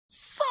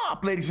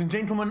Sup, ladies and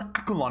gentlemen,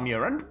 Akulon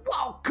here, and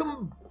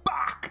welcome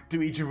back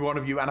to each and every one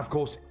of you. And of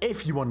course,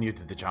 if you are new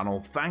to the channel,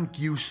 thank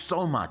you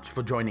so much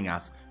for joining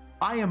us.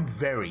 I am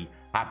very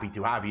happy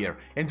to have you here.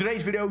 In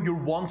today's video, you're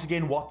once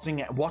again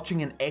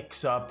watching an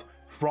excerpt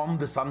from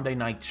the Sunday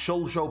night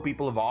Shill show.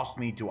 People have asked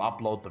me to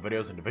upload the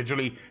videos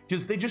individually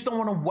because they just don't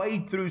want to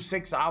wade through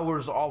 6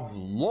 hours of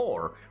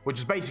lore, which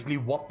is basically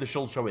what the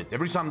Shill show is.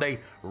 Every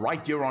Sunday,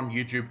 right here on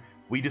YouTube,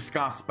 we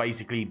discuss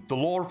basically the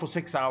lore for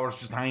 6 hours,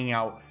 just hanging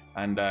out.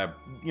 And,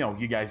 you know,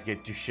 you guys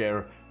get to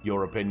share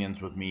your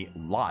opinions with me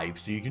live.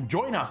 So you can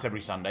join us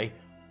every Sunday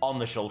on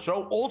the Shill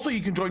show. Also,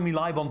 you can join me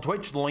live on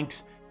Twitch. The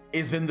links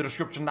is in the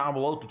description down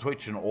below to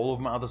Twitch and all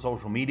of my other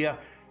social media.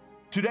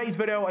 Today's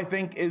video, I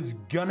think, is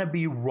gonna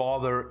be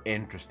rather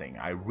interesting.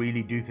 I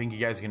really do think you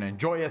guys are gonna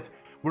enjoy it.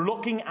 We're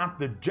looking at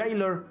the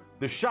Jailer,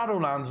 the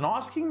Shadowlands, and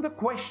asking the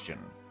question,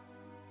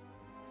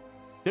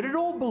 did it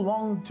all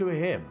belong to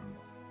him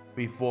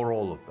before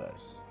all of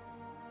this?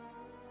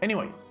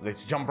 Anyways,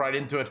 let's jump right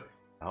into it.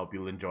 I hope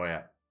you'll enjoy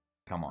it.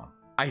 Come on.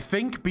 I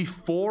think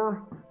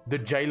before the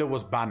Jailer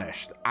was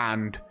banished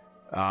and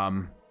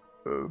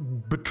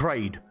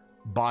betrayed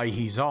by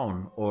his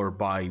own, or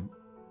by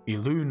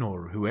Elune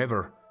or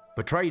whoever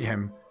betrayed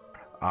him,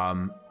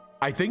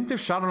 I think the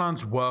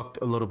Shadowlands worked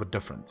a little bit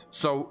different.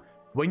 So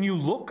when you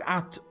look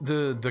at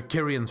the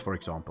Kyrians, for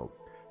example,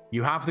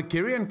 you have the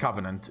Kyrian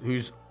Covenant,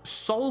 whose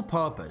sole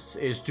purpose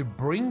is to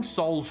bring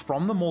souls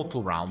from the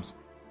mortal realms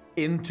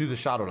into the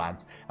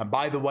Shadowlands. And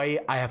by the way,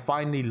 I have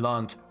finally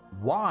learned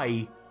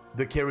why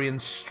the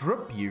Kyrians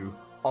strip you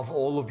of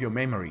all of your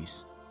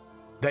memories.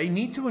 They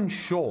need to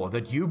ensure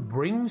that you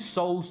bring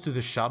souls to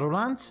the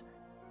Shadowlands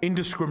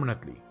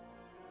indiscriminately.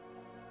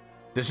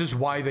 This is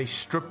why they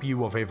strip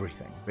you of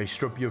everything. They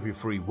strip you of your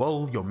free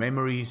will, your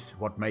memories,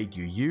 what made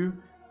you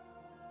you.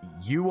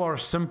 You are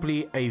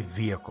simply a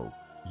vehicle.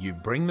 You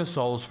bring the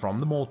souls from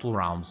the mortal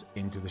realms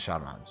into the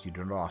Shadowlands. You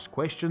do not ask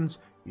questions,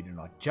 you do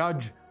not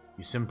judge,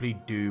 you simply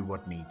do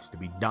what needs to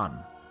be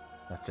done.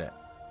 That's it,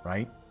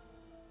 right?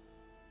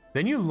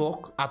 Then you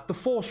look at the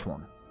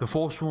Forsworn. The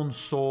Forsworn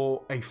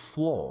saw a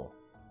flaw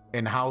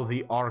in how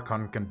the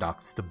Archon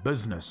conducts the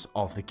business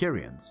of the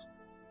Kyrians.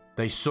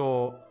 They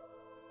saw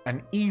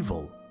an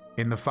evil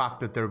in the fact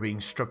that they're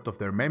being stripped of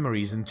their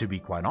memories, and to be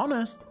quite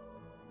honest,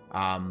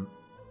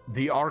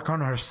 the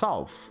Archon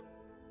herself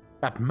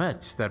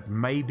admits that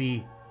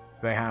maybe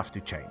they have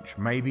to change.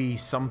 Maybe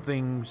some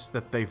things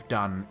that they've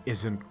done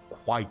isn't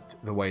quite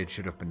the way it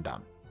should have been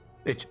done.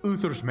 It's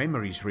Uther's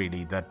memories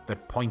really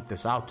that point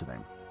this out to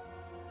them.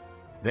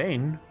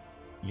 Then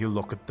you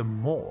look at the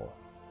Maw,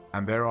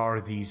 and there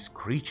are these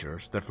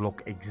creatures that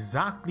look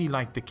exactly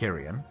like the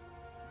Kyrian,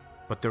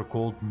 but they're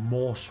called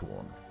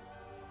Mawsworn.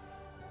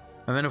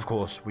 And then of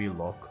course we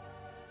look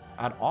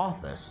at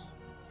Arthas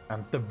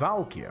and the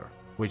Valkyr,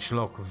 which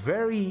look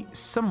very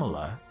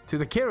similar to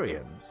the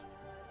Kyrians.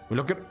 We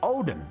look at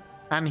Odin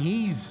and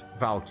he's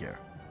Valkyr,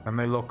 and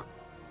they look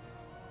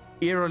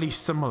eerily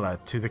similar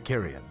to the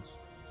Kyrians.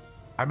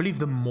 I believe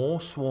the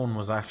Mawsworn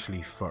was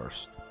actually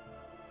first.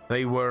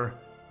 They were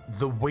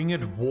the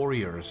winged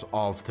warriors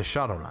of the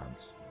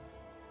Shadowlands,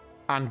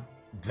 and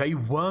they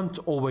weren't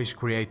always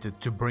created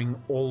to bring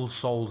all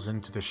souls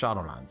into the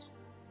Shadowlands.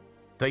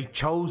 They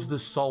chose the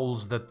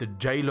souls that the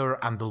Jailer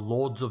and the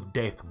Lords of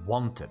Death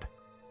wanted,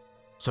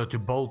 so to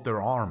build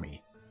their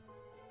army.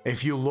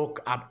 If you look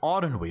at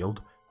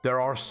Ardenweald,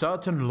 there are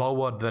certain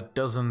Loa that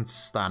doesn't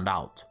stand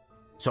out.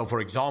 So for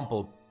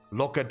example,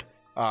 look at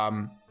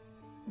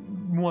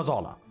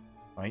Muazala,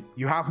 right?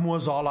 You have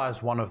Muazala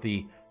as one of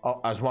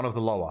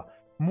the Loa.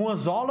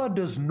 Muazala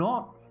does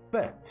not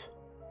fit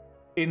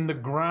in the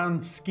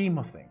grand scheme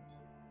of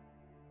things.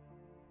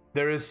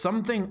 There is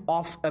something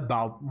off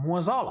about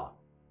Muazala.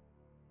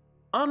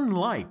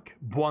 Unlike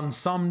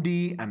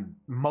Bwansamdi and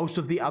most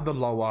of the other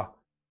Loa,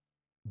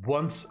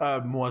 once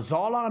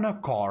Muazala and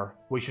Akar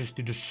wishes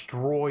to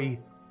destroy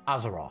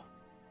Azeroth.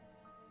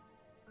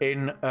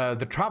 In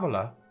The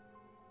Traveler,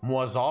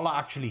 Muazala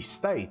actually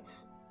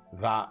states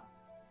that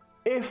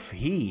if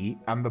he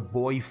and the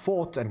boy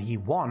fought and he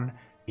won,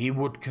 he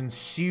would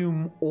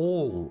consume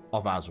all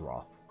of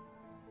Azeroth.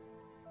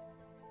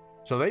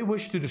 So they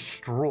wish to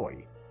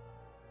destroy.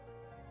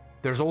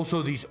 There's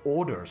also these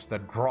orders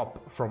that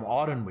drop from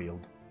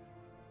Ardenweald,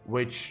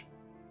 which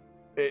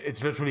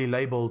it's literally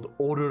labeled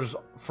Orders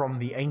from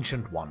the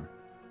Ancient One,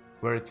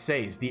 where it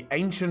says the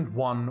Ancient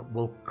One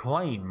will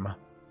claim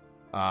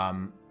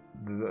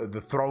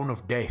the Throne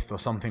of Death or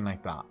something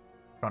like that.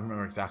 I can't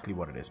remember exactly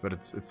what it is, but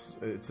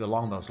it's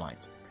along those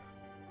lines.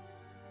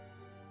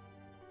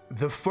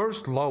 The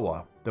first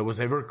Loa that was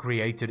ever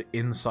created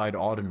inside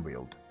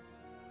Ardenweald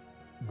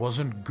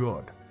wasn't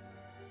good.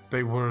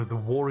 They were the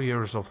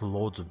warriors of the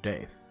Lords of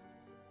Death.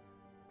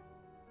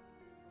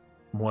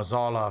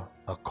 Muazala,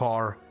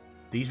 Akar,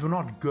 these were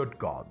not good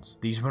gods.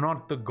 These were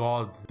not the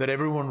gods that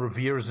everyone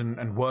reveres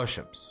and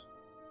worships.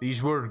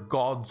 These were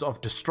gods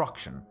of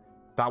destruction.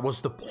 That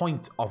was the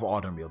point of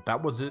Ardenweald.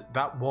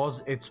 That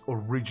was its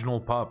original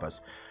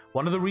purpose.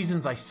 One of the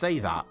reasons I say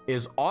that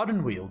is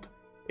Ardenweald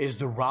is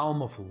the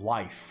realm of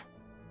life.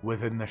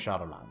 within the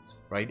Shadowlands,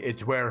 right?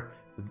 It's where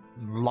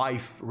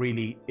life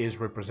really is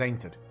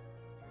represented.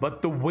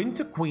 But the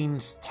Winter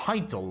Queen's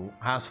title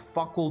has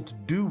fuck all to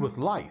do with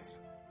life.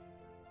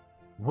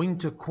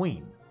 Winter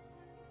Queen.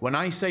 When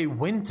I say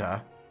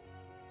winter,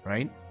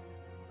 right?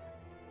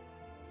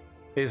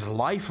 Is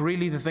life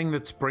really the thing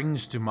that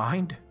springs to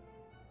mind?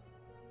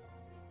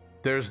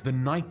 There's the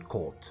Night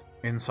Court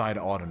inside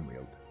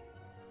Ardenweald.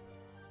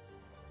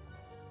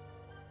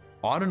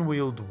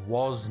 Ardenweald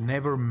was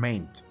never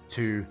meant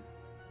to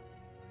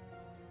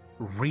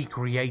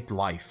recreate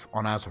life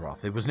on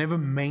Azeroth. It was never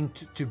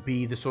meant to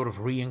be the sort of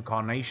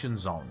reincarnation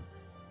zone.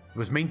 It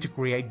was meant to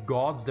create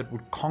gods that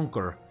would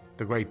conquer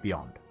the great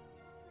beyond.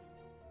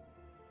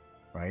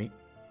 Right?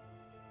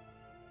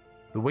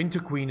 The Winter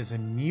Queen is a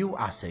new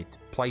asset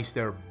placed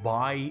there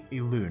by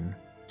Elune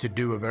to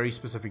do a very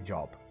specific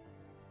job.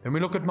 Then we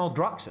look at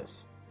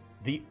Maldraxxus,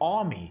 the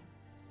army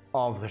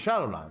of the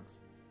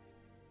Shadowlands.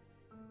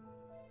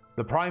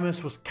 The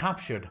Primus was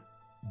captured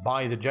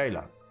by the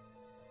Jailer.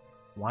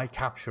 Why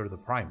capture the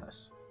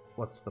Primus?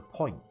 What's the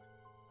point?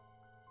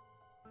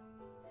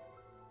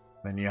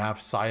 Then you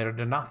have Sire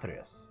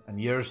Denathrius, and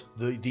here's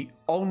the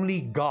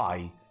only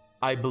guy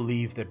I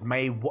believe that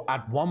may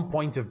at one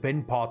point have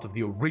been part of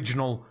the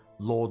original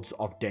Lords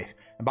of Death.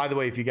 And by the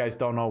way, if you guys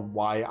don't know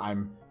why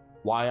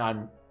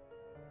I'm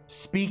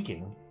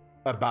speaking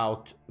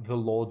about the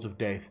Lords of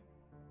Death,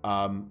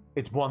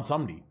 it's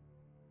Bwonsamdi.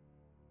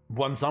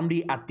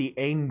 Bwonsamdi at the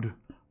end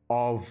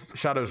of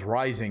Shadows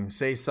Rising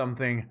says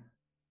something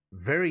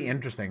very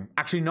interesting.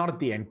 Actually, not at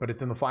the end, but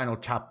it's in the final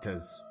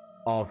chapters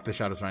of the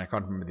Shadows Rising. I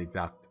can't remember the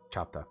exact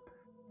chapter.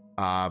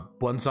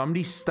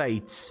 Bwonsamdi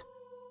states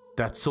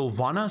that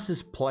Sylvanas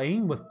is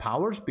playing with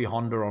powers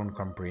beyond her own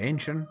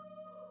comprehension,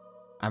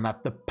 and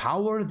that the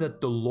power that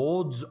the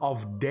Lords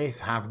of Death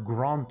have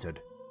granted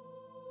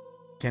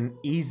can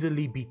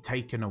easily be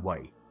taken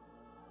away.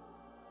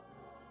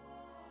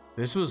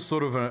 This was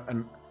sort of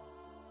an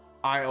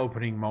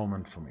eye-opening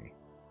moment for me.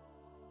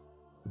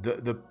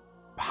 The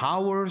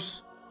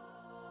powers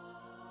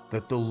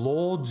that the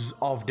Lords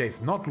of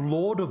Death, not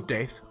Lord of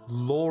Death,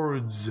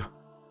 Lords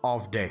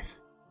of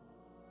Death.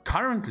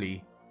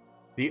 Currently,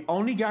 the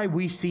only guy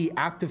we see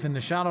active in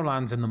the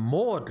Shadowlands, in the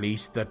Maw at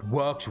least, that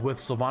works with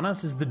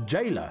Sylvanas is the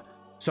Jailer.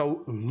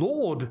 So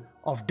Lord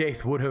of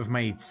Death would have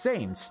made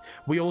sense.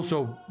 We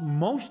also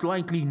most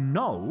likely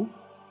know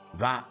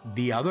that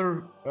the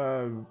other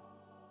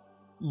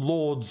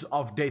Lords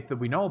of Death that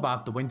we know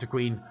about, the Winter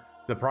Queen,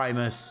 the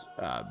Primus,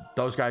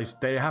 those guys,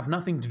 they have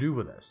nothing to do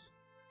with this,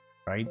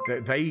 right?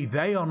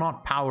 They are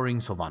not powering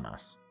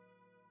Sylvanas.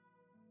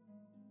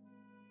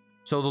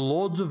 So the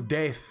Lords of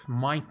Death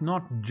might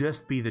not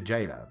just be the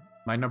Jailer,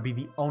 might not be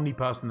the only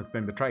person that's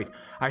been betrayed.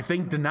 I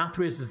think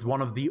Denathrius is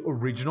one of the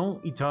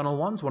original Eternal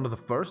ones, one of the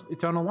first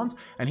Eternal ones,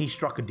 and he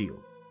struck a deal.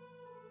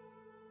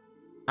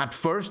 At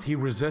first, he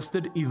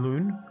resisted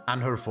Elune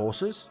and her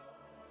forces,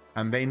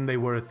 and then they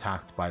were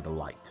attacked by the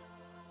Light,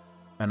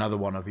 another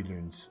one of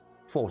Elune's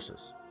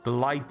forces. The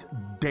Light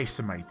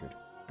decimated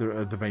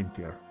the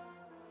Venthyr.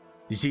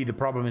 You see, the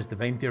problem is the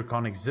Venthyr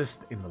can't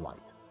exist in the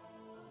Light.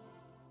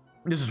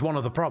 This is one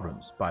of the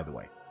problems, by the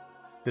way.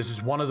 This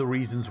is one of the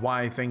reasons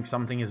why I think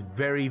something is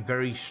very,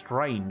 very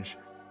strange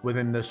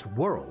within this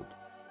world.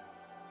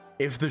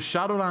 If the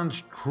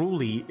Shadowlands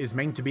truly is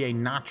meant to be a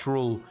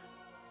natural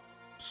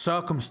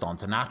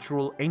circumstance, a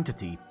natural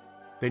entity,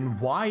 then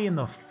why in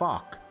the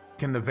fuck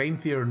can the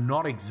Venthyr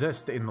not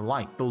exist in the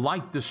Light? The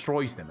Light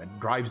destroys them, it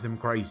drives them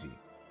crazy.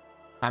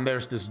 And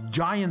there's this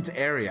giant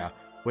area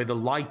where the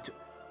Light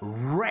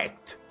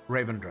wrecked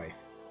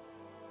Revendreth.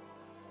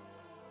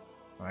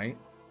 Right?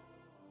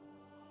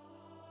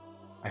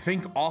 I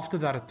think after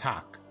that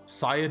attack,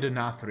 Sire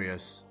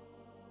Denathrius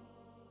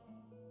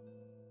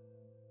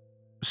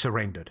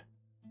surrendered.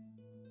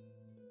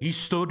 He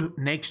stood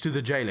next to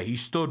the Jailer. He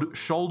stood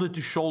shoulder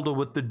to shoulder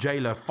with the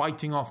Jailer,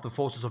 fighting off the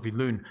forces of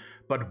Elune.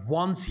 But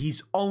once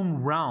his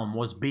own realm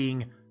was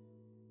being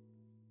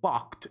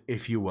fucked,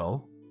 if you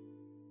will,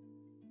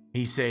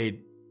 he said,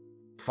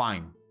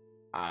 fine,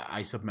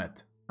 I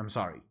submit. I'm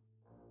sorry.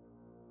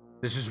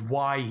 This is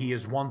why he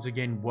is once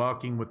again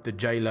working with the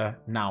Jailer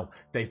now.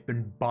 They've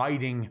been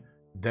biding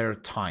their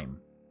time.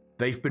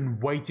 They've been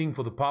waiting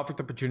for the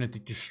perfect opportunity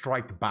to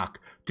strike back,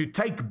 to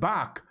take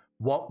back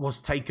what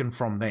was taken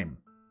from them,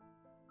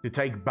 to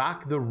take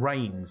back the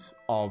reins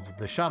of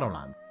the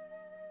Shadowlands.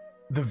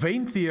 The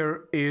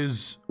Venthyr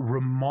is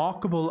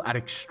remarkable at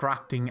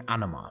extracting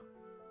anima.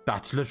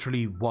 That's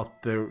literally what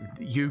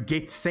you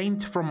get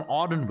sent from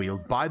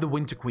Ardenweald by the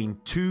Winter Queen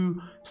to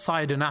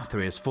Sire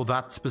Denathrius for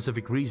that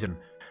specific reason.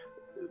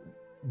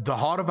 The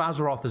heart of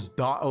Azeroth is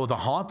or the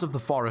heart of the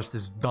forest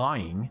is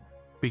dying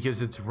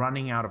because it's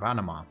running out of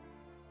anima.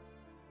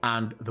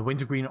 And the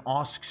Winter Queen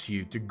asks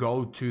you to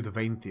go to the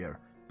Venthyr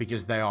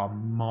because they are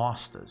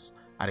masters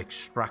at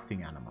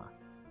extracting anima.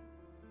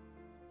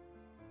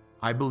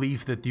 I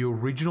believe that the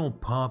original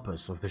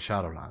purpose of the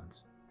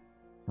Shadowlands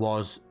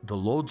was the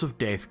Lords of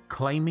Death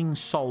claiming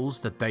souls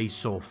that they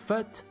saw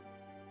fit,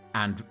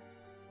 and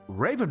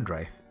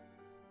Revendreth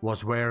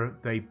was where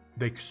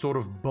they sort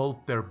of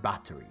built their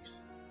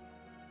batteries.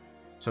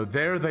 So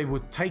there they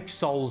would take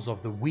souls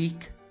of the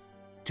weak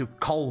to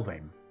cull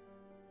them,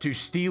 to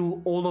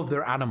steal all of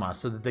their anima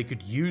so that they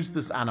could use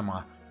this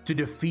anima to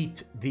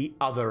defeat the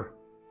other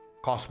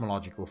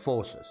cosmological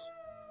forces.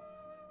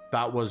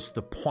 That was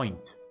the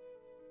point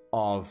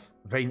of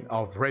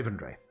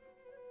Ravendreth.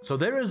 So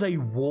there is a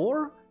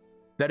war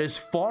that is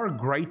far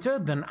greater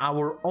than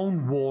our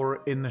own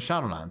war in the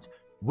Shadowlands.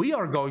 We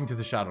are going to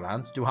the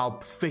Shadowlands to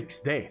help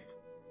fix death.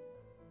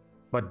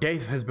 But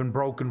death has been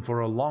broken for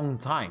a long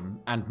time,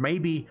 and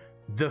maybe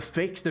the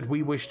fix that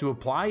we wish to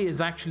apply is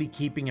actually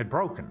keeping it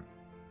broken.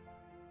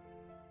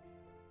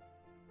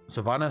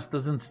 Sylvanas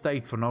doesn't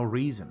state for no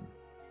reason.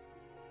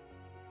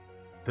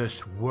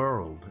 This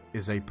world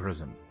is a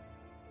prison.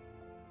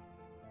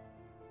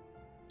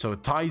 So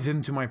it ties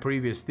into my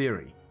previous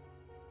theory.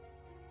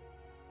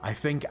 I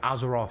think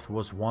Azeroth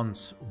was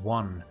once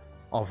one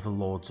of the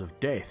Lords of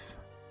Death.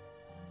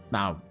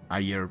 Now,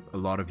 I hear a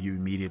lot of you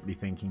immediately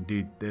thinking,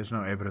 dude, there's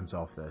no evidence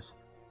of this.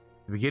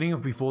 At the beginning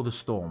of Before the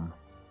Storm,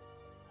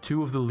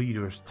 two of the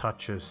leaders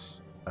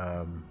touches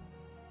the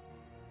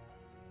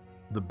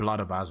blood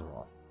of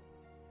Azeroth.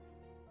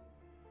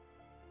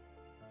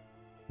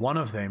 One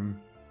of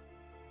them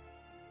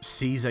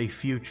sees a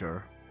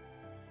future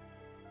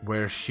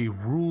where she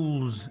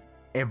rules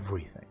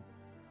everything.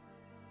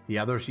 The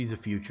other sees a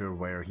future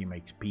where he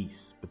makes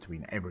peace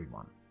between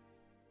everyone.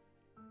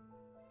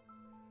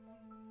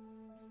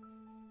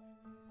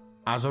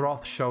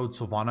 Azeroth showed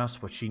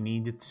Sylvanas what she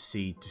needed to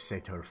see to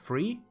set her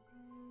free.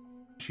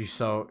 She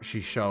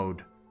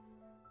showed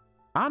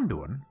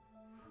Anduin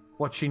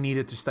what she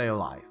needed to stay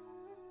alive.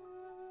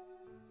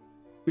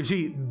 You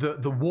see,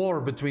 the war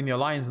between the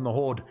Alliance and the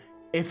Horde,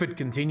 if it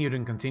continued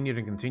and continued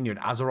and continued,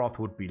 Azeroth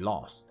would be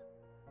lost.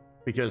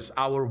 Because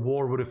our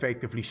war would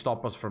effectively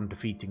stop us from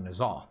defeating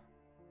N'Zoth.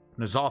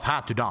 N'Zoth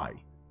had to die.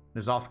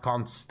 N'Zoth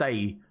can't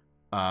stay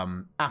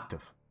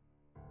active.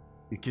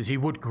 Because he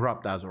would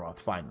corrupt Azeroth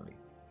finally.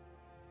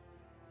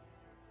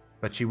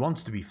 But she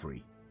wants to be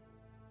free.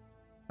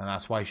 And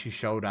that's why she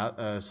showed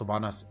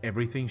Sylvanas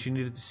everything she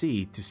needed to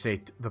see to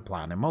set the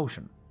plan in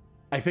motion.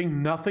 I think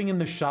nothing in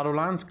the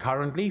Shadowlands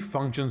currently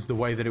functions the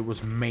way that it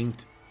was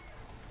meant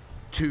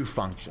to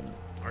function.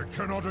 I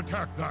cannot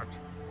attack that.